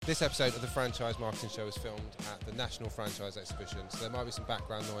This episode of the Franchise Marketing Show was filmed at the National Franchise Exhibition, so there might be some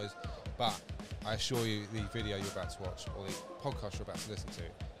background noise, but I assure you the video you're about to watch, or the podcast you're about to listen to,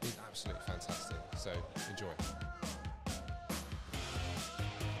 is absolutely fantastic, so enjoy.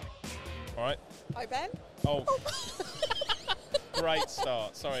 Alright. Hi, Ben. Oh. Great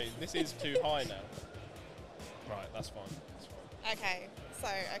start. Sorry, this is too high now. Right, that's fine. Okay.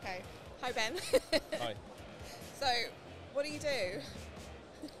 Hi, Ben. Hi. So, what do you do?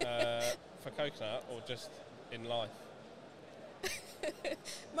 For coconut or just in life?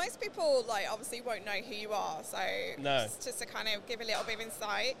 Most people, obviously won't know who you are, so No. just to kind of give a little bit of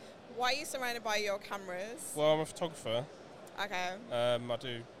insight, why are you surrounded by your cameras? Well, I'm a photographer. Okay. I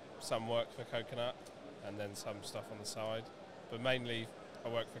do some work for Coconut and then some stuff on the side. But mainly I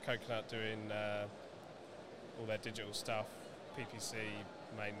work for Coconut doing all their digital stuff, PPC,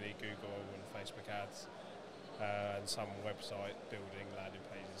 mainly Google and Facebook ads, and some website building, landing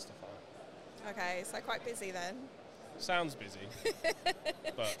pages, stuff like that. Okay, so quite busy then. Sounds busy,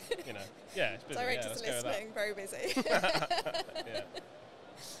 but, yeah, it's busy. Direct let's to go with listening, very busy. that.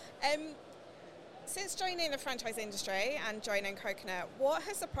 Yeah. Since joining the franchise industry and joining Coconut, what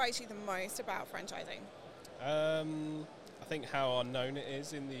has surprised you the most about franchising? I think how unknown it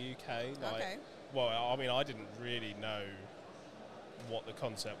is in the UK. Okay. Well, I mean, I didn't really know what the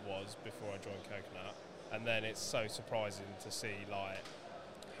concept was before I joined Coconut, and then it's so surprising to see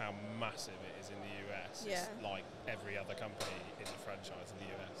how massive it is in the US. Yeah. It's like every other company in the franchise in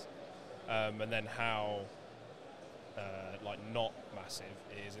the US, and then how not massive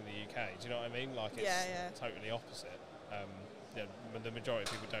it is in the UK. Do you know what I mean? It's totally opposite. The majority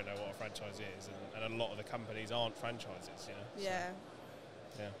of people don't know what a franchise is, and a lot of the companies aren't franchises. Yeah.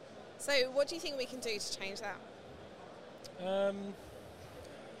 So, yeah. So, what do you think we can do to change that? Don't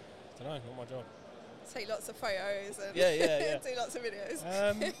know. Not my job. Take lots of photos and Yeah. do lots of videos.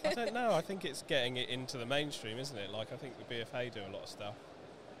 I don't know. I think it's getting it into the mainstream, isn't it? I think the BFA do a lot of stuff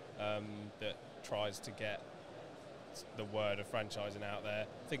that tries to get the word of franchising out there.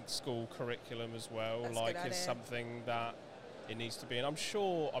 I think school curriculum as well, is something that it needs to be. And I'm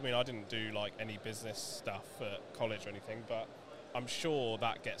sure, I didn't do any business stuff at college or anything, but I'm sure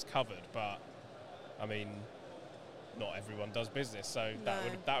that gets covered. But not everyone does business, so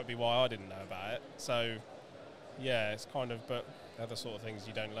that would be why I didn't know about it. So yeah, it's kind of, but other sort of things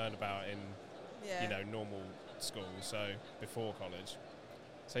you don't learn about in normal school, so before college.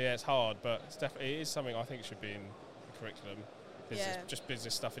 So yeah, it's hard, but it is something I think should be in the curriculum. Just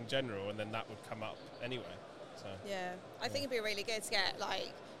business stuff in general, and then that would come up anyway. So I think it'd be really good to get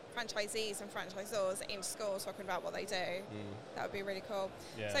franchisees and franchisors into schools talking about what they do. That would be really cool.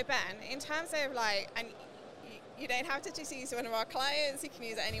 Yeah. So Ben, in terms of and you don't have to just use one of our clients, you can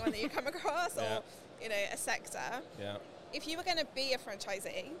use anyone that you come across or a sector. Yeah. If you were going to be a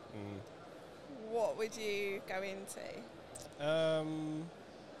franchisee, what would you go into?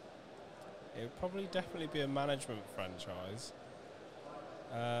 It would probably definitely be a management franchise.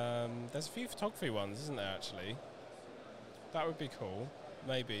 There's a few photography ones, isn't there, actually? That would be cool.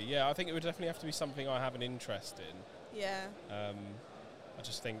 Maybe. Yeah, I think it would definitely have to be something I have an interest in. Yeah. I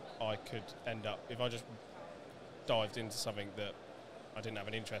just think I could end up, if I just dived into something that I didn't have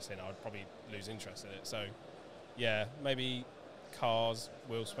an interest in, I'd probably lose interest in it. So, yeah, maybe cars,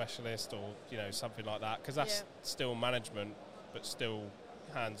 wheel specialist, or something like that, because that's still management, but still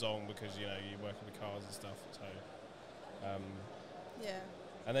hands-on because you're working with cars and stuff. So,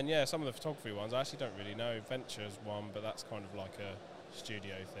 and then some of the photography ones I actually don't really know. Venture's one, but that's kind of like a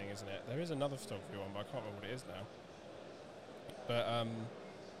studio thing, isn't it? There is another photography one, but I can't remember what it is now. But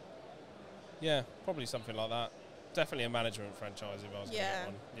probably something like that. Definitely a management franchise if I was going to get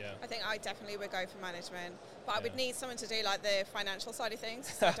one. Yeah. I think I definitely would go for management. But I would need someone to do the financial side of things,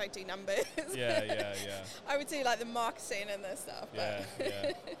 so I don't do numbers. Yeah. I would do the marketing and the stuff. But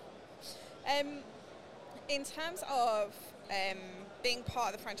in terms of being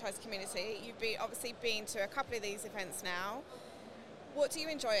part of the franchise community, you've obviously been to a couple of these events now. What do you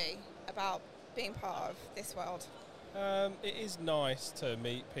enjoy about being part of this world? It is nice to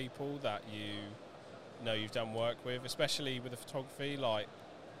meet people that you've done work with, especially with the photography.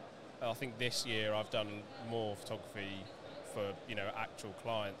 I think this year I've done more photography for actual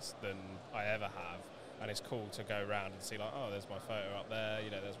clients than I ever have, and it's cool to go around and see there's my photo up there,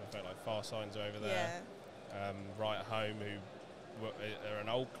 there's my photo, Far Signs are over there. Right at Home, who are an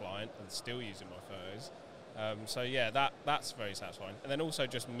old client and still using my photos. That's very satisfying. And then also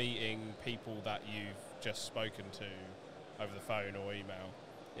just meeting people that you've just spoken to over the phone or email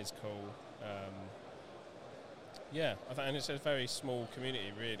is cool. And it's a very small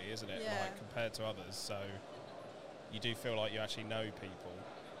community, really, isn't it? Compared to others. So you do feel like you actually know people.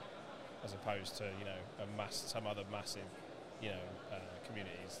 as opposed to some other massive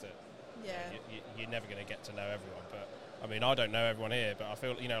communities that you're never going to get to know everyone. But I mean, I don't know everyone here, but I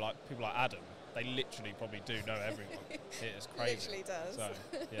feel like people like Adam, they literally probably do know everyone. It is crazy. Literally does. So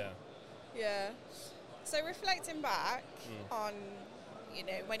yeah. Yeah. So reflecting back on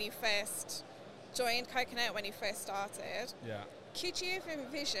when you first joined Coconut, when you first started, could you have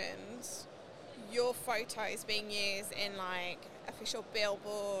envisioned your photos being used in like official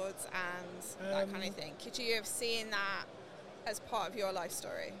billboards and that kind of thing? Could you have seen that as part of your life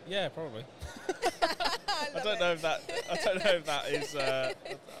story? Yeah, probably. I don't know if that is.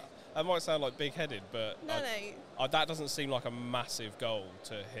 That might sound like big-headed, but that doesn't seem like a massive goal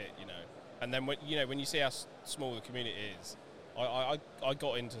to hit. And then when you see how small the community is, I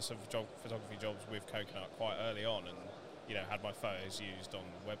got into some photography jobs with Coconut quite early on, and had my photos used on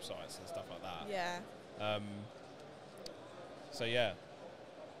websites and stuff like that. Yeah. So yeah.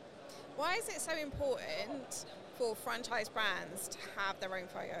 Why is it so important for franchise brands to have their own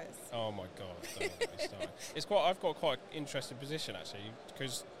photos? Oh my God! Don't get me started. I've got quite an interesting position actually,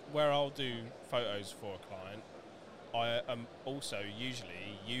 because where I'll do photos for a client, I am also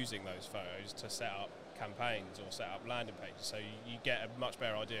usually using those photos to set up campaigns or set up landing pages, so you get a much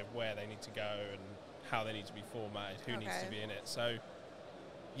better idea of where they need to go and how they need to be formatted, who needs to be in it. So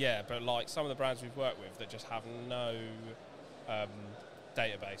yeah, but like some of the brands we've worked with that just have no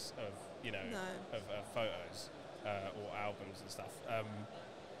database of of photos or albums and stuff,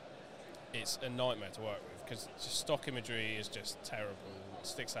 it's a nightmare to work with, because just stock imagery is just terrible. It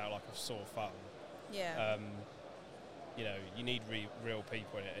sticks out like a sore thumb. Yeah. You need real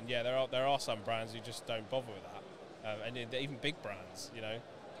people in it, and yeah, there are some brands who just don't bother with that, and even big brands, Yeah.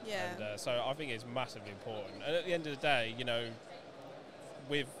 And so I think it's massively important. And at the end of the day,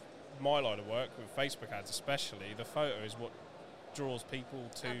 with my line of work, with Facebook ads especially, the photo is what draws people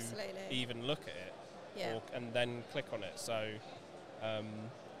to even look at it, and then click on it. So I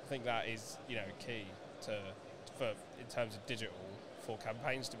think that is key in terms of digital, for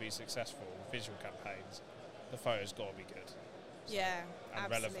campaigns to be successful, visual campaigns. The photo's got to be good. Yeah,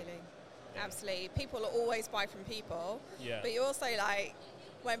 and absolutely. relevant. Yeah. Absolutely. People always buy from people. Yeah. But you also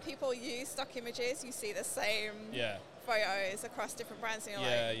when people use stock images, you see the same photos across different brands, and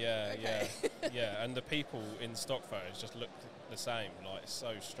you're yeah. And the people in stock photos just look the same. Like, it's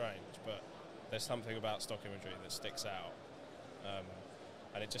so strange, but there's something about stock imagery that sticks out,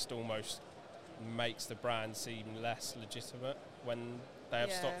 and it just almost makes the brand seem less legitimate when they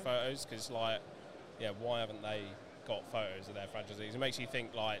have stock photos, because it's like, why haven't they got photos of their franchisees? It makes you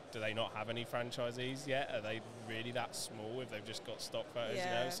think, like, do they not have any franchisees yet? Are they really that small if they've just got stock photos?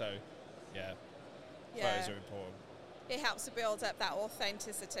 So photos are important. It helps to build up that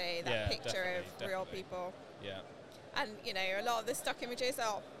authenticity, that picture of real people. Yeah. And a lot of the stock images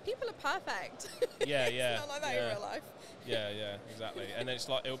people are perfect. Yeah. It's not like that in real life. Yeah, exactly. And it's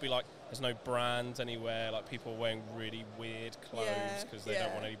like, it'll be like, there's no brands anywhere, like people wearing really weird clothes because they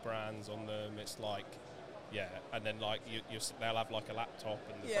don't want any brands on them. It's like, and then like they'll have like a laptop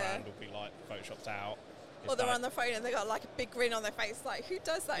and the brand will be like photoshopped out. Or they're on the phone and they got like a big grin on their face, like, who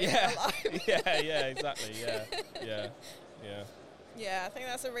does that in real life? yeah, exactly. Yeah. Yeah, I think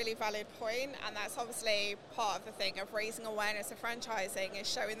that's a really valid point, and that's obviously part of the thing of raising awareness of franchising,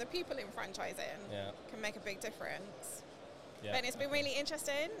 is showing the people in franchising can make a big difference. Yeah, Ben, it's been really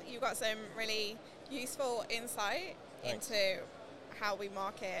interesting. You've got some really useful insight into how we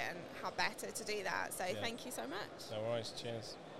market and how better to do that. So thank you so much. No worries. Cheers.